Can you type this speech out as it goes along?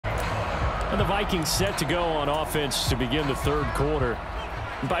And the Vikings set to go on offense to begin the third quarter.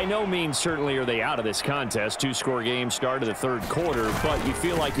 By no means certainly are they out of this contest. Two-score game start of the third quarter, but you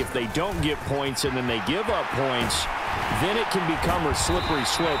feel like if they don't get points and then they give up points, then it can become a slippery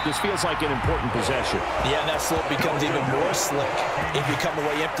slope. This feels like an important possession. Yeah, and that slope becomes even more slick if you come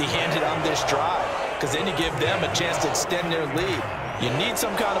away empty-handed on this drive, because then you give them a chance to extend their lead. You need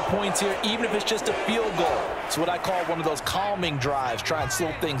some kind of points here, even if it's just a field goal. It's what I call one of those calming drives. Try and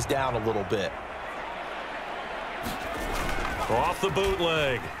slow things down a little bit. Off the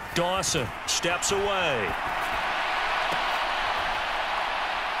bootleg. Dawson steps away.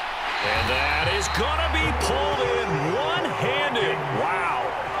 And that is going to be pulled in one-handed. Wow.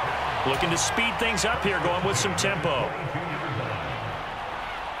 Looking to speed things up here, going with some tempo.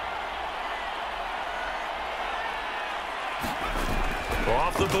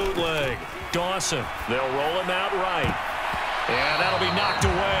 Off the bootleg. Dawson. They'll roll him out right. And that'll be knocked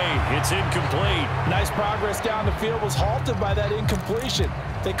away. It's incomplete. Nice progress down the field, was halted by that incompletion.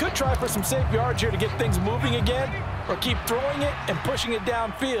 They could try for some safe yards here to get things moving again, or keep throwing it and pushing it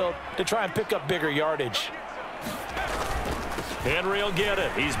downfield to try and pick up bigger yardage. Henry will get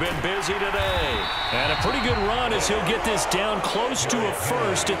it. He's been busy today. And a pretty good run as he'll get this down close to a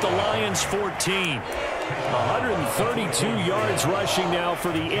first at the Lions' 14. 132 yards rushing now for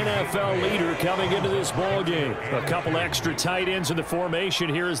the NFL leader coming into this ball game. A couple extra tight ends in the formation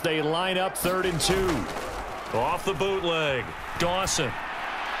here as they line up 3rd and 2. Off the bootleg. Dawson.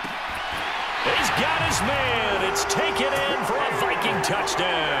 He's got his man. It's taken in for a Viking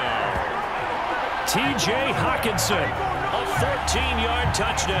touchdown. T.J. Hawkinson, a 14-yard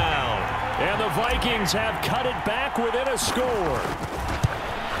touchdown. And the Vikings have cut it back within a score.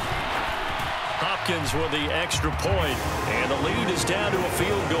 Hopkins with the extra point, and the lead is down to a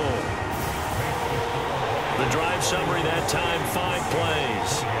field goal. The drive summary that time, 5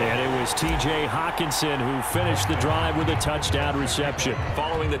 plays. And it was T.J. Hawkinson who finished the drive with a touchdown reception.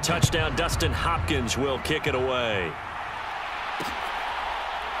 Following the touchdown, Dustin Hopkins will kick it away.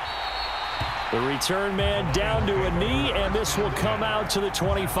 The return man down to a knee, and this will come out to the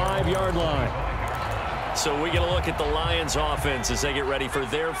 25-yard line. So we get a look at the Lions offense as they get ready for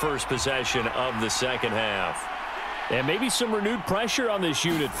their first possession of the second half. And maybe some renewed pressure on this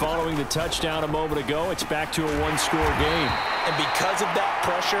unit following the touchdown a moment ago. It's back to a one-score game. And because of that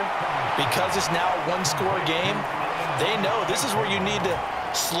pressure, because it's now a one-score game, they know this is where you need to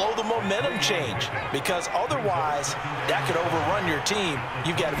slow the momentum change, because otherwise that could overrun your team.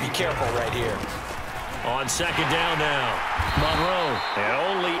 You've got to be careful right here. On second down now. Monroe, and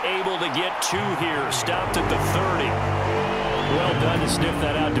only able to get 2 here. Stopped at the 30. Well done to sniff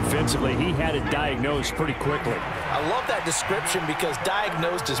that out defensively. He had it diagnosed pretty quickly. I love that description because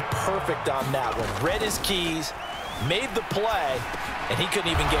diagnosed is perfect on that one. Read his keys, made the play, and he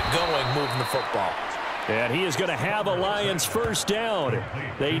couldn't even get going moving the football. And he is going to have a Lions first down.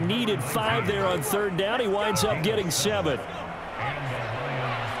 They needed 5 there on 3rd down. He winds up getting 7.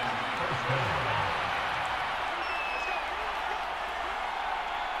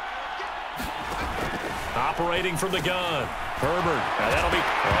 Operating from the gun. Herbert. That'll be.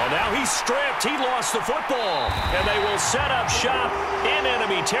 Oh, now he's stripped. He lost the football. And they will set up shop in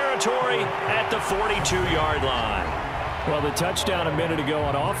enemy territory at the 42-yard line. Well, the touchdown a minute ago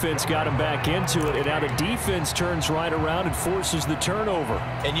on offense got him back into it, and now the defense turns right around and forces the turnover.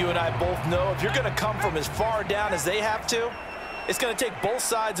 And you and I both know if you're going to come from as far down as they have to, it's going to take both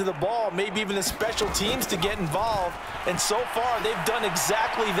sides of the ball, maybe even the special teams, to get involved. And so far, they've done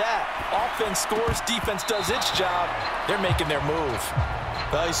exactly that. Offense scores, defense does its job. They're making their move.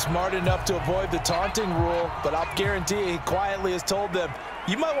 Well, he's smart enough to avoid the taunting rule, but I'll guarantee he quietly has told them,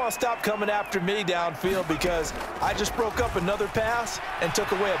 you might want to stop coming after me downfield because I just broke up another pass and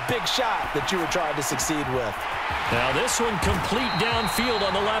took away a big shot that you were trying to succeed with. Now this one complete downfield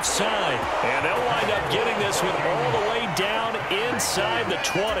on the left side. And they'll wind up getting this one all the way down inside the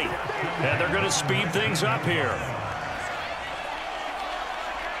 20. And they're going to speed things up here.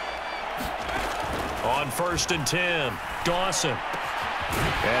 On 1st and 10, Dawson.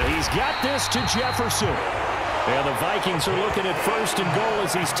 And he's got this to Jefferson. And the Vikings are looking at 1st and goal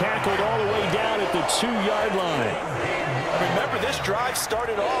as he's tackled all the way down at the 2-yard line. Remember, this drive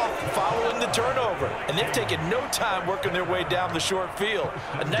started off following the turnover, and they've taken no time working their way down the short field.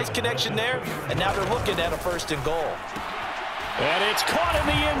 A nice connection there, and now they're looking at a 1st and goal. And it's caught in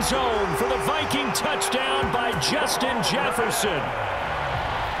the end zone for the Viking touchdown by Justin Jefferson.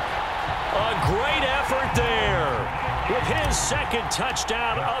 A great effort there with his 2nd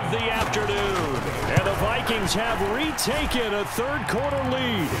touchdown of the afternoon. And the Vikings have retaken a 3rd quarter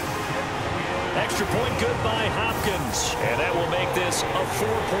lead. Extra point good by Hopkins. And that will make this a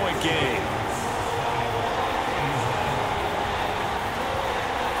 4-point game.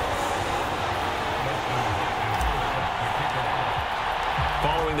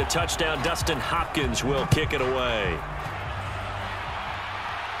 touchdown. Dustin Hopkins will kick it away.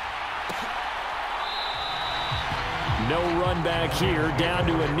 No run back here, down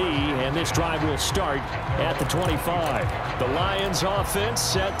to a knee, and this drive will start at the 25. The Lions offense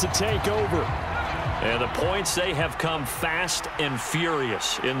set to take over. And the points, they have come fast and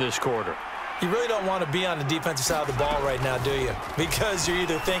furious in this quarter. You really don't want to be on the defensive side of the ball right now, do you? Because you're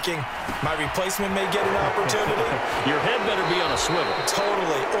either thinking, my replacement may get an opportunity. Your head better be on a swivel.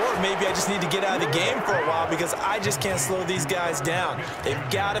 Totally. Or maybe I just need to get out of the game for a while because I just can't slow these guys down. They've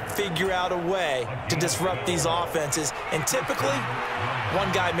got to figure out a way to disrupt these offenses. And typically,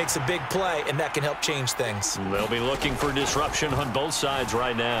 one guy makes a big play, and that can help change things. They'll be looking for disruption on both sides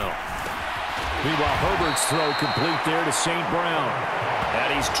right now. Meanwhile, Herbert's throw complete there to St. Brown.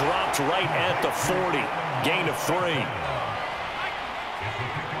 And he's dropped right at the 40. Gain of 3.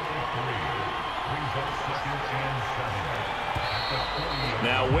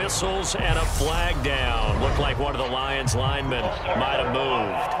 Now whistles and a flag down. Looked like one of the Lions linemen might have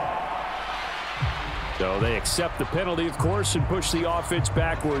moved. So they accept the penalty, of course, and push the offense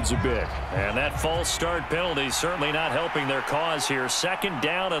backwards a bit. And that false start penalty certainly not helping their cause here. 2nd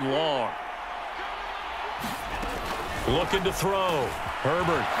down and long. Looking to throw.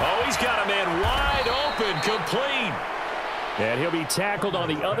 Herbert. Oh, he's got a man wide open, complete. And he'll be tackled on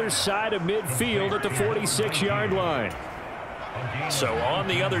the other side of midfield at the 46-yard line. So on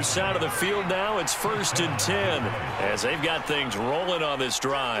the other side of the field now, it's 1st and 10 as they've got things rolling on this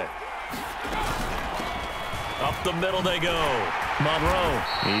drive. Up the middle they go. Monroe.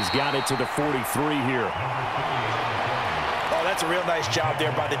 He's got it to the 43 here. Oh, that's a real nice job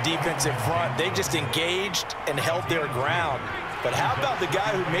there by the defensive front. They just engaged and held their ground. But how about the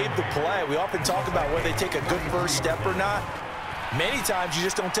guy who made the play? We often talk about whether they take a good first step or not. Many times you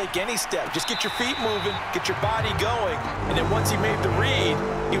just don't take any step. Just get your feet moving, get your body going, and then once he made the read,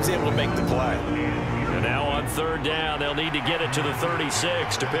 he was able to make the play. And now on 3rd down, they'll need to get it to the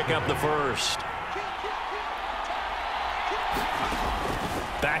 36 to pick up the first.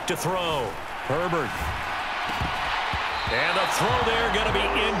 Back to throw. Herbert. And the throw there going to be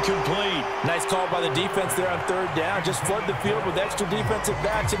incomplete. Nice call by the defense there on 3rd down. Just flood the field with extra defensive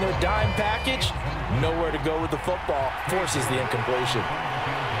backs in their dime package. Nowhere to go with the football. Forces the incompletion.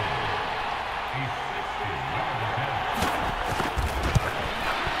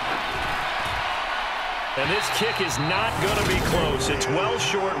 And this kick is not going to be close. It's well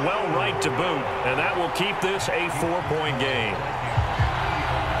short, well right to boot. And that will keep this a 4-point game.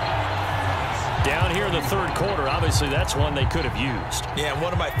 Down here in the 3rd quarter, obviously that's one they could have used. Yeah, and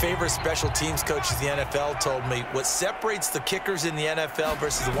one of my favorite special teams coaches in the NFL told me what separates the kickers in the NFL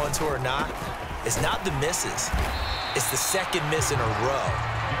versus the ones who are not is not the misses. It's the 2nd miss in a row.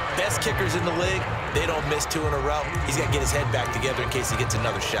 Best kickers in the league, they don't miss 2 in a row. He's got to get his head back together in case he gets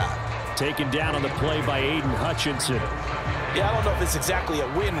another shot. Taken down on the play by Aiden Hutchinson. Yeah, I don't know if it's exactly a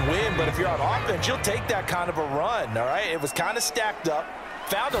win-win, but if you're on offense, you'll take that kind of a run, all right? It was kind of stacked up.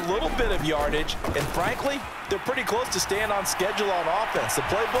 Found a little bit of yardage, and frankly, they're pretty close to staying on schedule on offense. The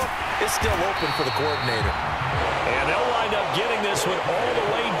playbook is still open for the coordinator. And they'll wind up getting this one all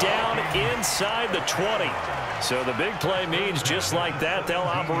the way down inside the 20. So the big play means just like that, they'll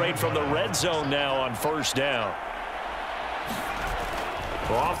operate from the red zone now on 1st down.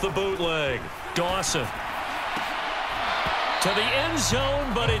 Off the bootleg, Dawson. To the end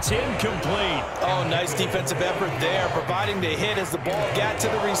zone, but it's incomplete. Oh, nice defensive effort there, providing the hit as the ball got to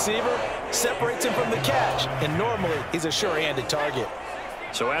the receiver, separates him from the catch, and normally he's a sure-handed target.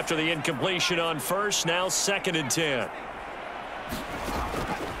 So after the incompletion on 1st, now 2nd and 10.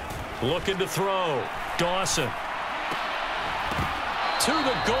 Looking to throw, Dawson. To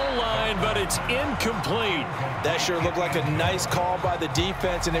the goal line, but it's incomplete. That sure looked like a nice call by the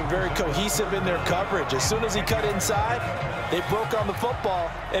defense, and they're very cohesive in their coverage. As soon as he cut inside, they broke on the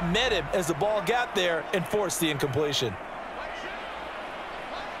football and met him as the ball got there and forced the incompletion.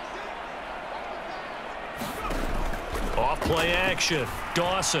 Off play action,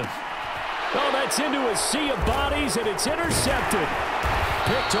 Dawson. Oh, that's into a sea of bodies, and it's intercepted.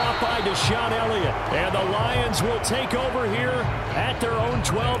 Picked off by Deshaun Elliott. And the Lions will take over here at their own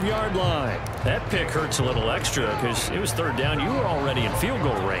 12-yard line. That pick hurts a little extra because it was 3rd down. You were already in field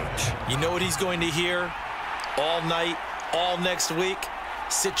goal range. You know what he's going to hear all night, all next week?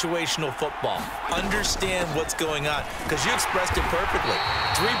 Situational football. Understand what's going on, because you expressed it perfectly.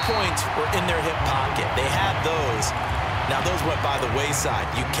 3 points were in their hip pocket. They had those. Now, those went by the wayside.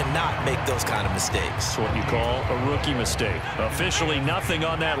 You cannot make those kind of mistakes. That's what you call a rookie mistake. Officially nothing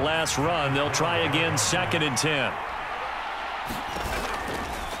on that last run. They'll try again, 2nd and 10.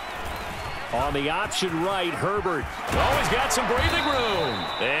 On the option right, Herbert. Oh, he's got some breathing room.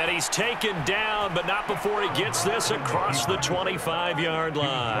 And he's taken down, but not before he gets this across the 25-yard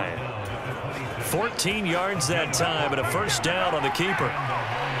line. 14 yards that time, and a first down on the keeper.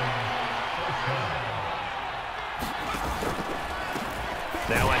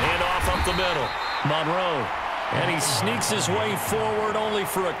 Now a handoff up the middle. Monroe. And he sneaks his way forward only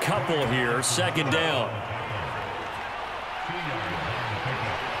for a couple here. Second down.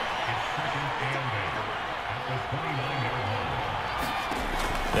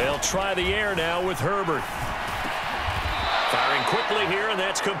 They'll try the air now with Herbert. Firing quickly here, and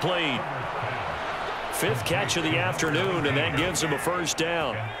that's complete. Fifth catch of the afternoon, and that gives him a first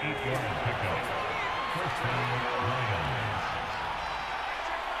down.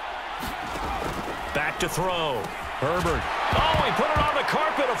 Back to throw. Herbert. Oh, he put it on the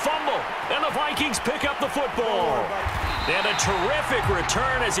carpet, a fumble. And the Vikings pick up the football. And a terrific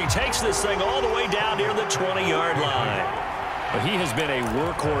return as he takes this thing all the way down near the 20-yard line. But he has been a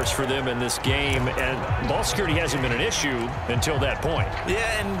workhorse for them in this game, and ball security hasn't been an issue until that point.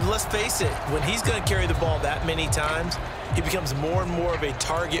 Yeah, and let's face it, when he's going to carry the ball that many times, he becomes more and more of a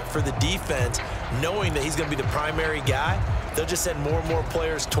target for the defense, knowing that he's going to be the primary guy. They'll just send more and more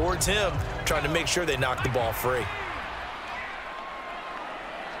players towards him, trying to make sure they knock the ball free.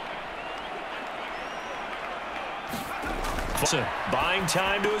 Buying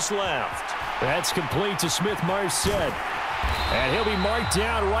time to his left. That's complete to Smith-Marset. And he'll be marked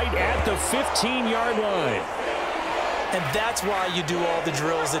down right at the 15-yard line. And that's why you do all the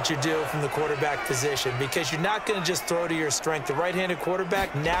drills that you do from the quarterback position, because you're not going to just throw to your strength. The right-handed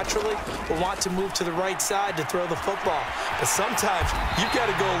quarterback naturally will want to move to the right side to throw the football. But sometimes you've got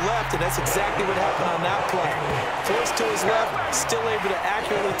to go left, and that's exactly what happened on that play. Forced to his left, still able to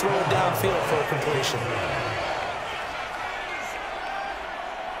accurately throw it downfield for a completion.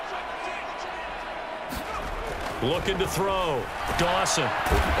 Looking to throw. Dawson.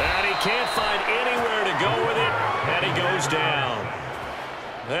 And he can't find anywhere to go with it. And he goes down.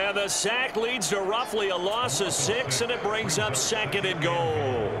 And the sack leads to roughly a loss of 6, and it brings up second and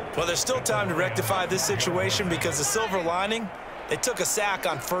goal. Well, there's still time to rectify this situation because the silver lining, they took a sack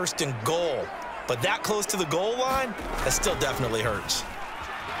on 1st and goal. But that close to the goal line, that still definitely hurts.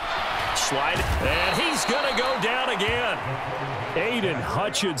 Slide. And he's going to go down again. Aiden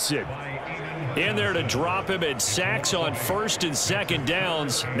Hutchinson in there to drop him, and sacks on 1st and 2nd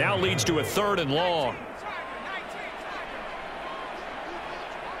downs. Now leads to a 3rd and long.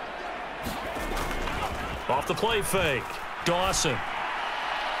 Off the play fake. Dawson.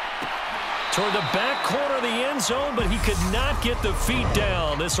 Toward the back corner of the end zone, but he could not get the feet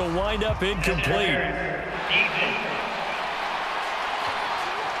down. This will wind up incomplete.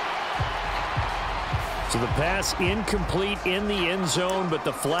 So the pass incomplete in the end zone, but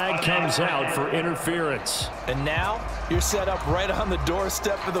the flag comes out for interference. And now you're set up right on the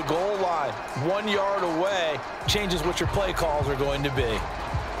doorstep of the goal line. 1 yard away changes what your play calls are going to be.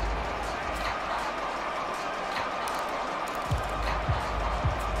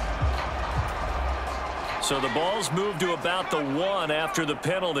 So the ball's moved to about the 1 after the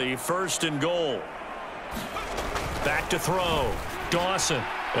penalty. 1st and goal. Back to throw. Dawson.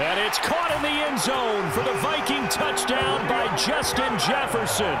 And it's caught in the end zone for the Viking touchdown by Justin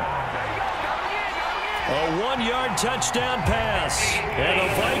Jefferson. A 1-yard touchdown pass. And the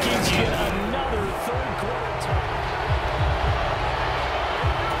Vikings get another 3rd quarter touchdown.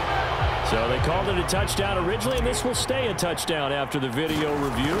 So they called it a touchdown originally, and this will stay a touchdown after the video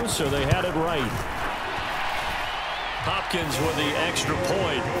review, so they had it right. Hopkins with the extra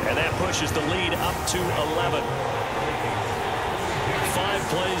point, and that pushes the lead up to 11. 5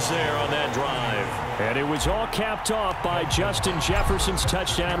 plays there on that drive. And it was all capped off by Justin Jefferson's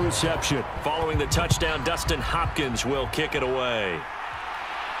touchdown reception. Following the touchdown, Dustin Hopkins will kick it away.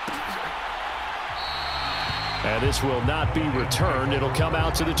 And this will not be returned. It'll come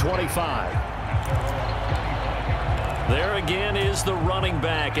out to the 25. There again is the running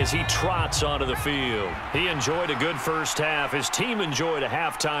back as he trots onto the field. He enjoyed a good first half. His team enjoyed a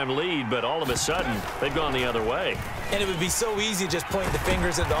halftime lead, but all of a sudden, they've gone the other way. And it would be so easy just pointing the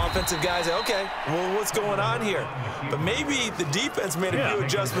fingers at the offensive guys. Okay, well, what's going on here? But maybe the defense made a few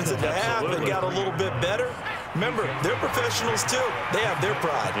adjustments at the half and got a little bit better. Remember, they're professionals too. They have their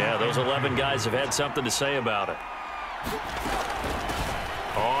pride. Yeah, those 11 guys have had something to say about it.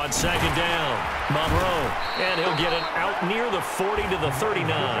 On 2nd down, Monroe, and he'll get it out near the 40 to the 39.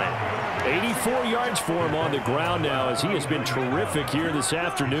 84 yards for him on the ground now as he has been terrific here this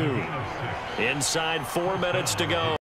afternoon. Inside 4 minutes to go.